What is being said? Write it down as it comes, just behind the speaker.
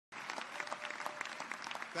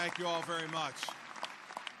Thank you all very much.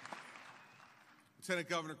 Lieutenant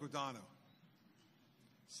Governor Guadagno,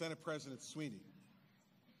 Senate President Sweeney,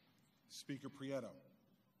 Speaker Prieto,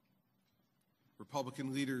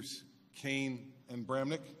 Republican leaders Kaine and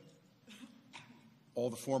Bramnick, all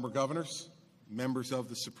the former governors, members of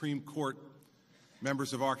the Supreme Court,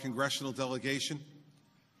 members of our congressional delegation,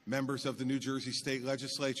 members of the New Jersey State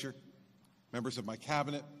Legislature, members of my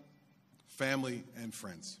cabinet, family, and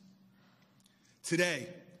friends. Today,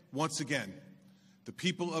 once again, the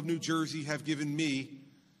people of New Jersey have given me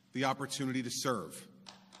the opportunity to serve.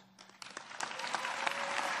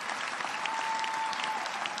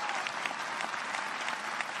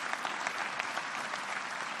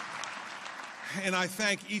 And I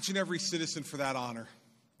thank each and every citizen for that honor.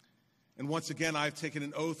 And once again, I've taken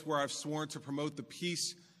an oath where I've sworn to promote the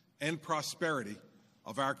peace and prosperity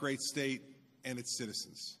of our great state and its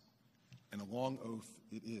citizens. And a long oath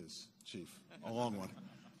it is, Chief, a long one.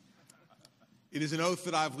 It is an oath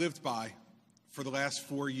that I've lived by for the last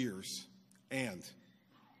 4 years, and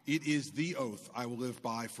it is the oath I will live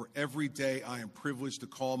by for every day I am privileged to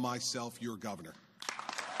call myself your governor.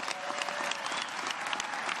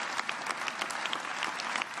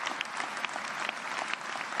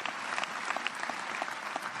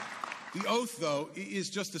 The oath, though, is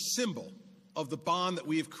just a symbol of the bond that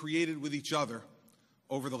we have created with each other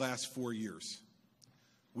over the last 4 years.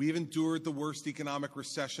 We have endured the worst economic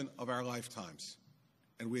recession of our lifetimes,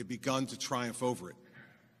 and we have begun to triumph over it.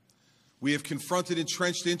 We have confronted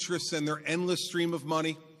entrenched interests and their endless stream of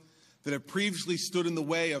money that have previously stood in the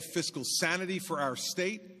way of fiscal sanity for our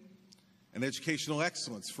state and educational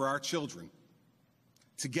excellence for our children.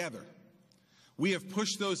 Together, we have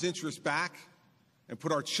pushed those interests back and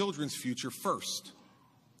put our children's future first.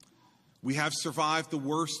 We have survived the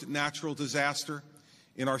worst natural disaster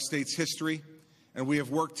in our state's history, and we have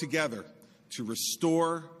worked together to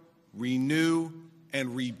restore, renew,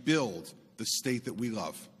 and rebuild the state that we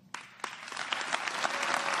love.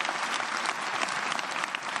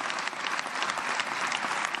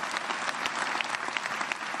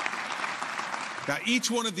 Now,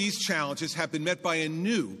 each one of these challenges have been met by a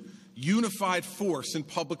new, unified force in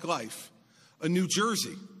public life, a New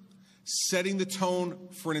Jersey setting the tone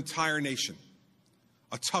for an entire nation,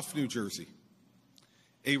 a tough New Jersey,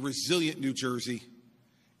 a resilient New Jersey,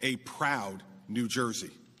 a proud New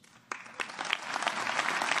Jersey.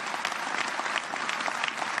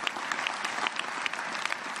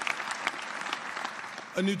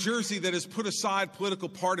 A New Jersey that has put aside political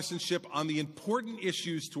partisanship on the important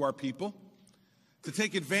issues to our people to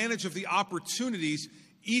take advantage of the opportunities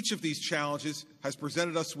each of these challenges has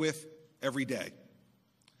presented us with every day.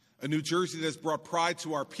 A New Jersey that has brought pride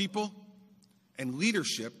to our people and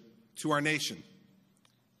leadership to our nation.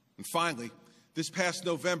 And finally, this past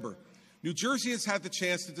November, New Jerseyans had the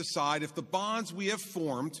chance to decide if the bonds we have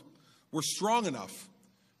formed were strong enough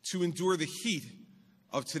to endure the heat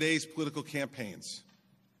of today's political campaigns.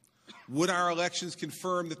 Would our elections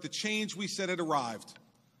confirm that the change we said had arrived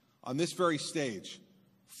on this very stage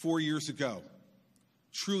 4 years ago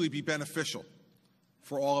truly be beneficial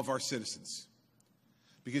for all of our citizens?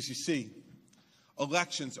 Because you see,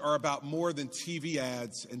 elections are about more than TV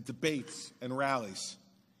ads and debates and rallies.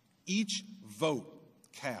 Each vote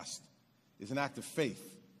cast is an act of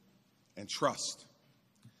faith and trust.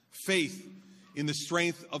 Faith in the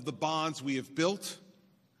strength of the bonds we have built,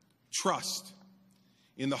 trust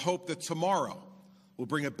in the hope that tomorrow will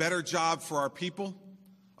bring a better job for our people,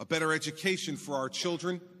 a better education for our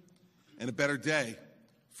children, and a better day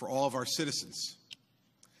for all of our citizens.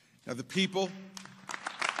 Now, the people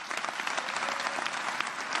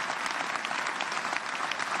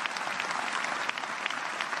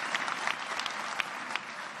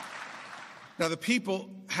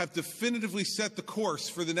have definitively set the course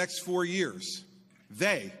for the next 4 years.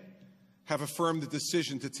 They have affirmed the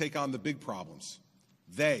decision to take on the big problems.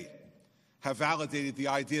 They have validated the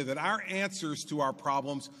idea that our answers to our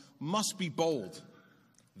problems must be bold.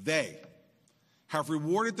 They have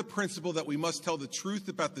rewarded the principle that we must tell the truth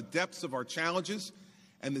about the depths of our challenges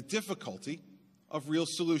and the difficulty of real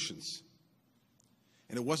solutions.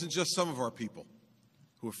 And it wasn't just some of our people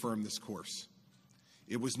who affirmed this course.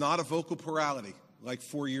 It was not a vocal plurality like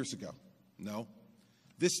 4 years ago. No,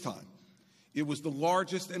 this time, it was the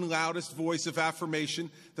largest and loudest voice of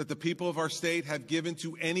affirmation that the people of our state have given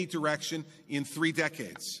to any direction in 3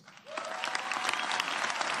 decades.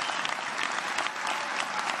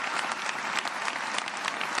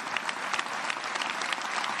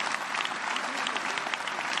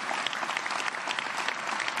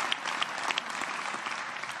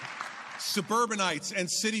 Suburbanites and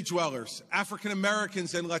city dwellers, African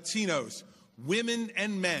Americans and Latinos, women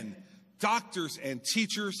and men, doctors and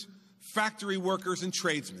teachers, factory workers and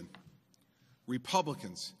tradesmen,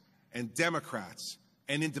 Republicans and Democrats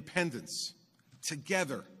and independents.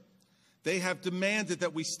 Together, they have demanded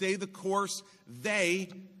that we stay the course they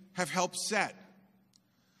have helped set,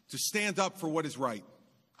 to stand up for what is right.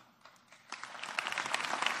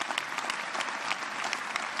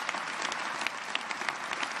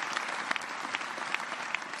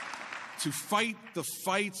 To fight the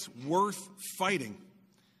fights worth fighting,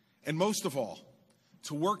 and most of all,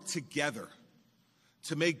 to work together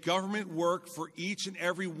to make government work for each and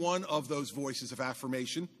every one of those voices of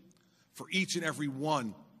affirmation, for each and every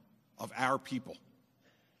one of our people.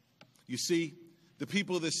 You see, the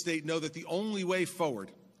people of this state know that the only way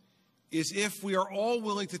forward is if we are all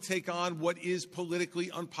willing to take on what is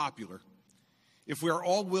politically unpopular, if we are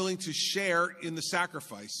all willing to share in the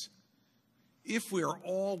sacrifice, if we are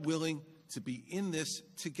all willing to be in this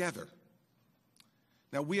together.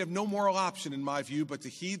 Now, we have no moral option, in my view, but to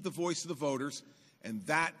heed the voice of the voters, and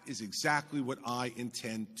that is exactly what I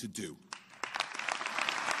intend to do.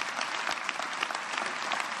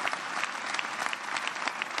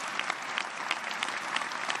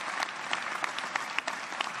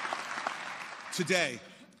 Today,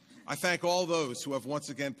 I thank all those who have once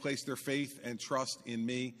again placed their faith and trust in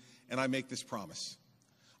me, and I make this promise.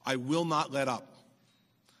 I will not let up.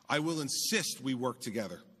 I will insist we work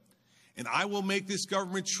together, and I will make this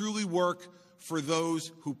government truly work for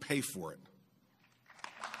those who pay for it.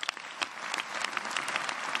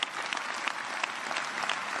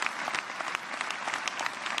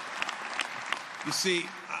 You see,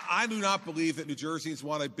 I do not believe that New Jerseyans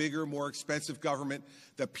want a bigger, more expensive government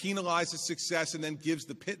that penalizes success and then gives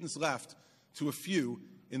the pittance left to a few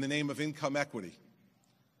in the name of income equity.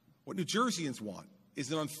 What New Jerseyans want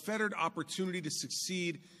is an unfettered opportunity to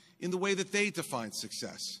succeed in the way that they define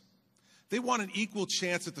success. They want an equal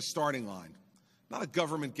chance at the starting line, not a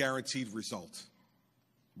government-guaranteed result.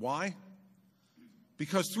 Why?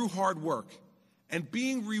 Because through hard work and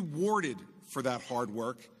being rewarded for that hard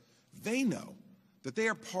work, they know that they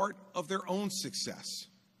are part of their own success.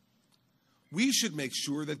 We should make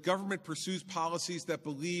sure that government pursues policies that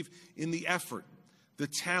believe in the effort, the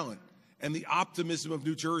talent, and the optimism of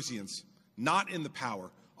New Jerseyans, not in the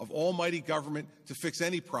power of almighty government to fix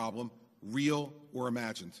any problem, real or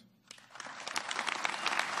imagined.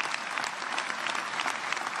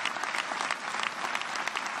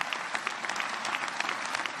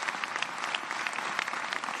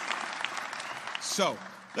 So,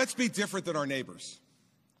 let's be different than our neighbors.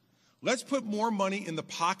 Let's put more money in the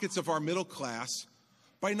pockets of our middle class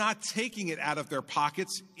by not taking it out of their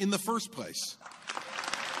pockets in the first place.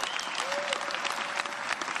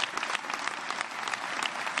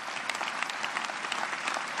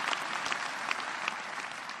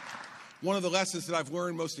 One of the lessons that I've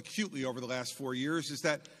learned most acutely over the last 4 years is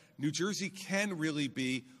that New Jersey can really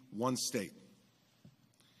be one state.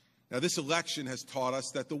 Now, this election has taught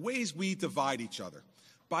us that the ways we divide each other,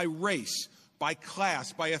 by race, by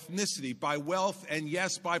class, by ethnicity, by wealth, and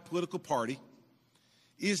yes, by political party,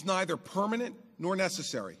 is neither permanent nor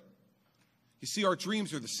necessary. You see, our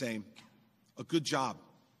dreams are the same: a good job,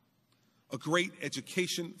 a great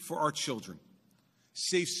education for our children,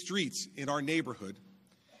 safe streets in our neighborhood,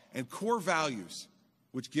 and core values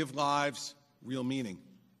which give lives real meaning.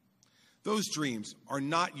 Those dreams are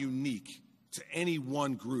not unique to any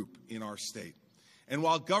one group in our state. And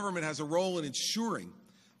while government has a role in ensuring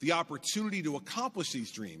the opportunity to accomplish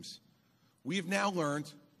these dreams, we have now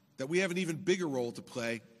learned that we have an even bigger role to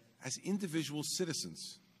play as individual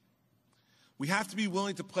citizens. We have to be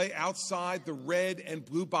willing to play outside the red and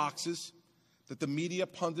blue boxes that the media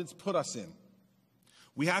pundits put us in.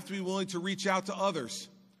 We have to be willing to reach out to others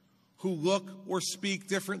who look or speak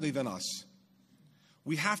differently than us.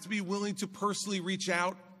 We have to be willing to personally reach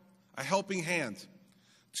out a helping hand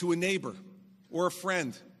to a neighbor or a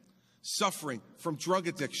friend suffering from drug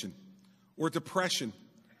addiction or depression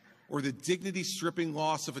or the dignity-stripping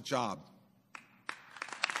loss of a job.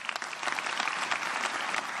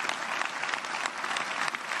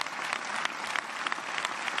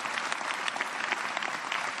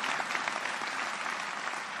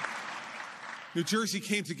 New Jersey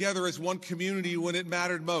came together as one community when it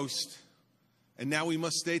mattered most, and now we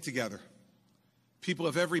must stay together. People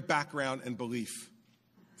of every background and belief,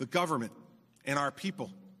 the government and our people,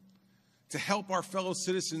 to help our fellow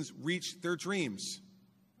citizens reach their dreams.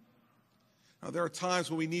 Now, there are times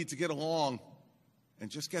when we need to get along and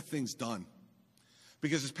just get things done.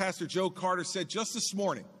 Because as Pastor Joe Carter said just this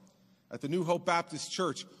morning at the New Hope Baptist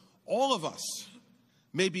Church, all of us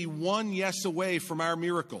may be one yes away from our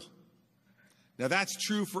miracle. Now, that's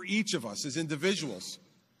true for each of us as individuals,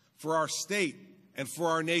 for our state, and for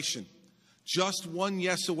our nation. Just one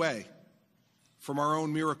yes away from our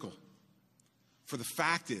own miracle. For the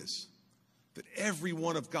fact is that every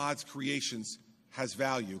one of God's creations has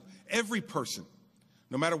value. Every person,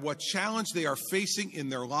 no matter what challenge they are facing in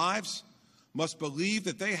their lives, must believe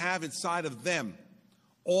that they have inside of them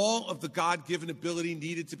all of the God-given ability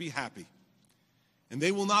needed to be happy. And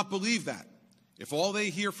they will not believe that if all they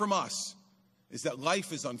hear from us is that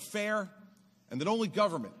life is unfair and that only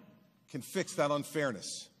government can fix that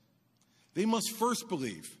unfairness. They must first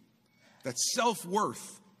believe that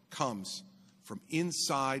self-worth comes from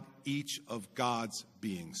inside each of God's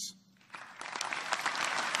beings.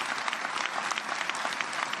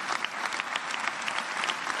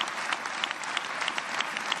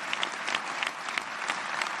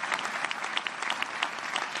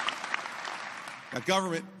 Now,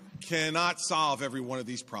 government cannot solve every one of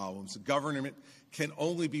these problems. Government can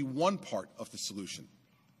only be one part of the solution.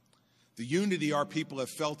 The unity our people have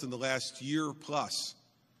felt in the last year plus,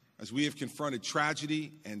 as we have confronted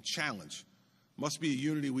tragedy and challenge, must be a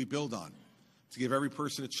unity we build on to give every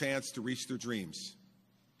person a chance to reach their dreams.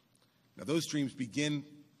 Now, those dreams begin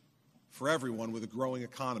for everyone with a growing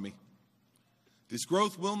economy. This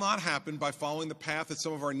growth will not happen by following the path that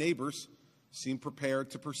some of our neighbors seem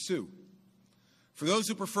prepared to pursue. For those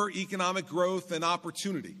who prefer economic growth and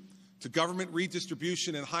opportunity to government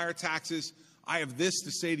redistribution and higher taxes, I have this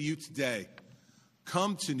to say to you today.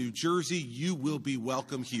 Come to New Jersey. You will be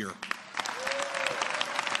welcome here.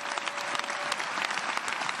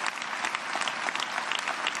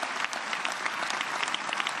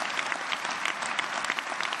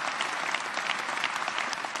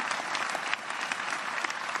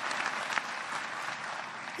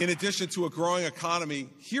 In addition to a growing economy,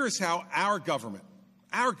 here is how our government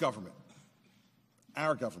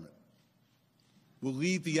will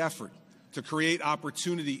lead the effort to create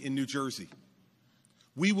opportunity in New Jersey.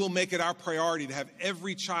 We will make it our priority to have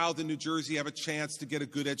every child in New Jersey have a chance to get a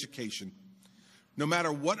good education. No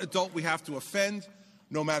matter what adult we have to offend,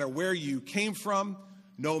 no matter where you came from,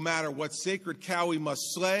 no matter what sacred cow we must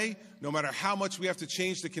slay, no matter how much we have to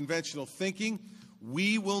change the conventional thinking,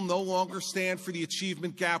 we will no longer stand for the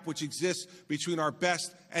achievement gap which exists between our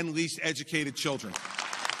best and least educated children.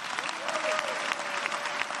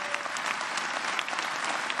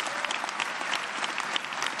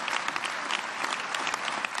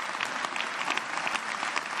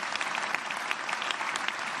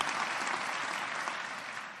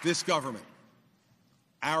 This government,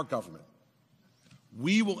 our government,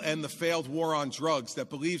 we will end the failed war on drugs that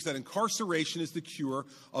believes that incarceration is the cure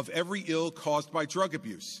of every ill caused by drug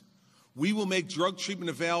abuse. We will make drug treatment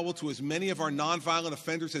available to as many of our nonviolent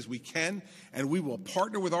offenders as we can, and we will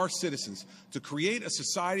partner with our citizens to create a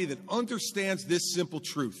society that understands this simple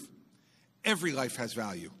truth. Every life has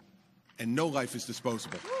value, and no life is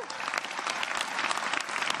disposable.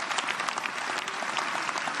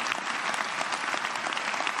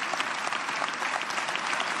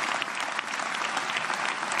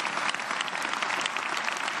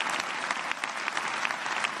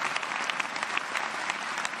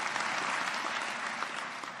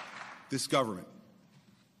 This government,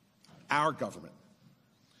 our government,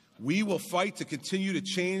 we will fight to continue to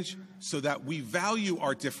change so that we value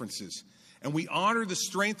our differences and we honor the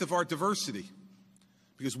strength of our diversity,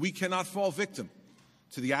 because we cannot fall victim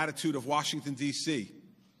to the attitude of Washington, D.C.,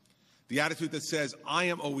 the attitude that says, I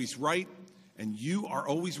am always right and you are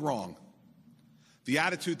always wrong, the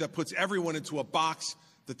attitude that puts everyone into a box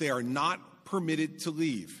that they are not permitted to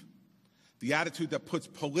leave, the attitude that puts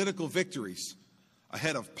political victories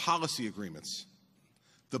ahead of policy agreements,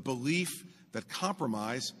 the belief that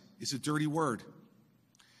compromise is a dirty word.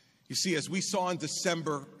 You see, as we saw in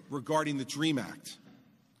December regarding the DREAM Act,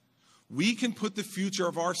 we can put the future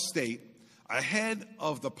of our state ahead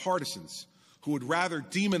of the partisans who would rather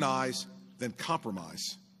demonize than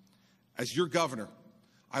compromise. As your governor,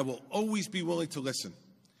 I will always be willing to listen,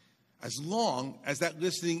 as long as that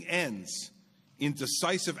listening ends in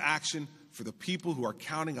decisive action for the people who are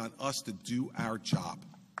counting on us to do our job.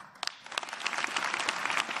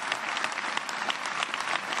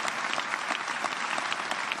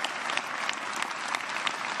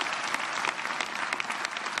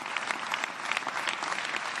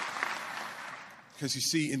 Because you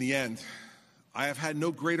see, in the end, I have had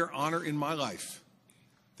no greater honor in my life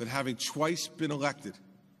than having twice been elected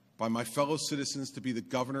by my fellow citizens to be the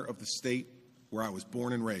governor of the state where I was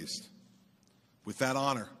born and raised. With that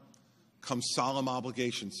honor come solemn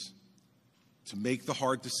obligations to make the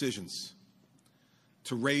hard decisions,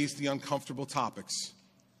 to raise the uncomfortable topics,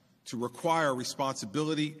 to require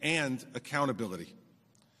responsibility and accountability,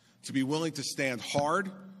 to be willing to stand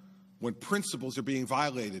hard when principles are being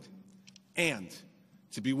violated, and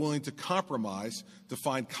to be willing to compromise to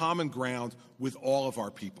find common ground with all of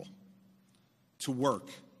our people, to work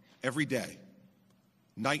every day,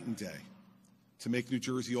 night and day, to make New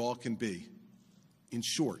Jersey all it can be. In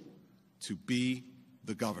short, to be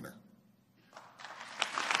the governor.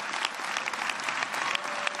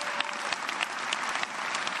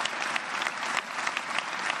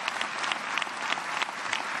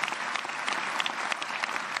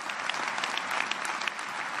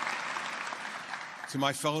 To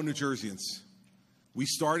my fellow New Jerseyans, we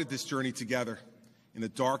started this journey together in a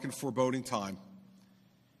dark and foreboding time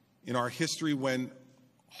in our history when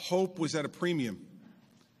hope was at a premium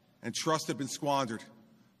and trust had been squandered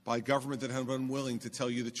by a government that had been unwilling to tell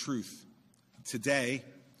you the truth. Today,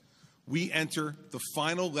 we enter the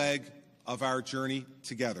final leg of our journey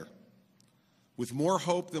together with more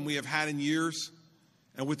hope than we have had in years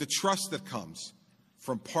and with the trust that comes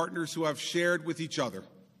from partners who have shared with each other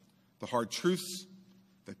the hard truths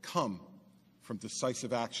that come from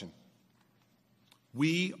decisive action.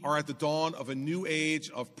 We are at the dawn of a new age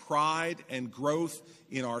of pride and growth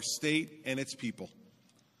in our state and its people.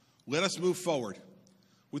 Let us move forward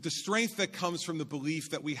with the strength that comes from the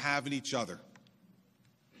belief that we have in each other.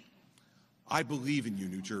 I believe in you,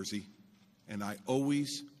 New Jersey, and I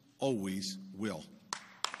always, always will.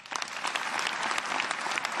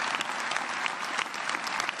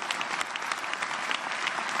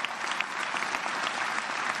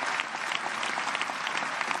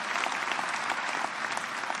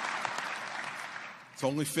 It's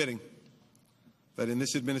only fitting that in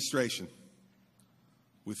this administration,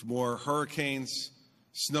 with more hurricanes,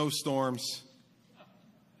 snowstorms,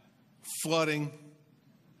 flooding,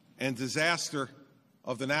 and disaster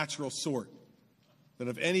of the natural sort than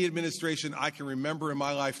of any administration I can remember in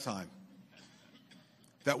my lifetime,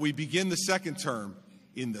 that we begin the second term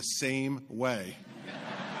in the same way.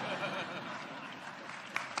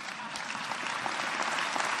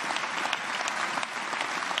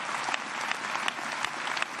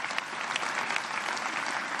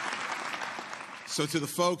 So to the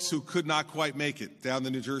folks who could not quite make it down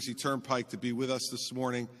the New Jersey Turnpike to be with us this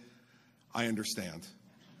morning, I understand.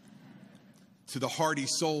 To the hardy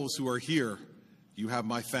souls who are here, you have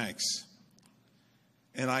my thanks.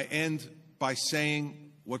 And I end by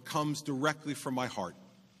saying what comes directly from my heart.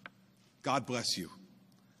 God bless you.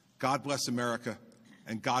 God bless America,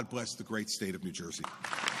 and God bless the great state of New Jersey.